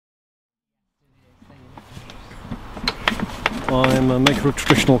I'm a maker of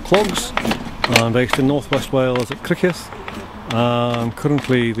traditional clogs. I'm based in northwest Wales at Criccieth. I'm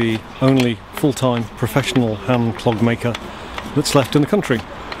currently the only full-time professional hand clog maker that's left in the country,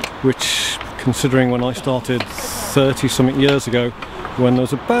 which, considering when I started 30-something years ago, when there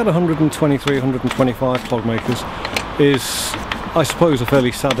was about 123, 125 clog makers, is, I suppose, a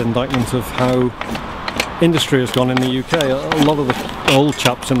fairly sad indictment of how industry has gone in the UK. A lot of the old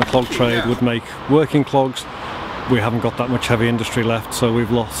chaps in the clog trade would make working clogs. We haven't got that much heavy industry left, so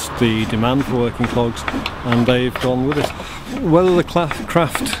we've lost the demand for working clogs and they've gone with it. Whether the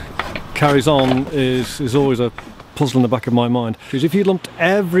craft carries on is always a puzzle in the back of my mind, because if you lumped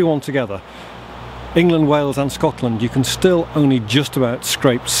everyone together, England, Wales and Scotland, you can still only just about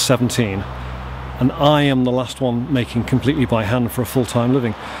scrape 17, and I am the last one making completely by hand for a full-time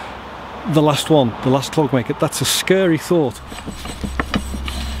living. The last one, the last clog maker. That's a scary thought.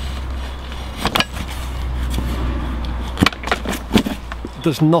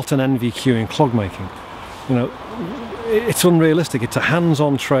 There's not an NVQ in clog making. You know, it's unrealistic. It's a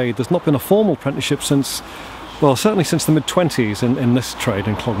hands-on trade. There's not been a formal apprenticeship since, well, certainly since the mid-20s in this trade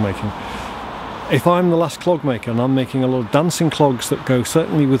in clog making. If I'm the last clog maker and I'm making a lot of dancing clogs that go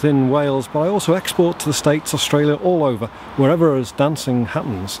certainly within Wales, but I also export to the States, Australia, all over, wherever as dancing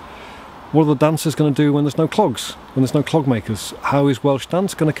happens, what are the dancers going to do when there's no clogs, when there's no clog makers? How is Welsh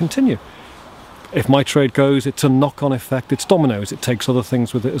dance going to continue? If my trade goes, it's a knock-on effect, it's dominoes, it takes other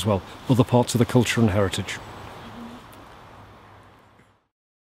things with it as well, other parts of the culture and heritage.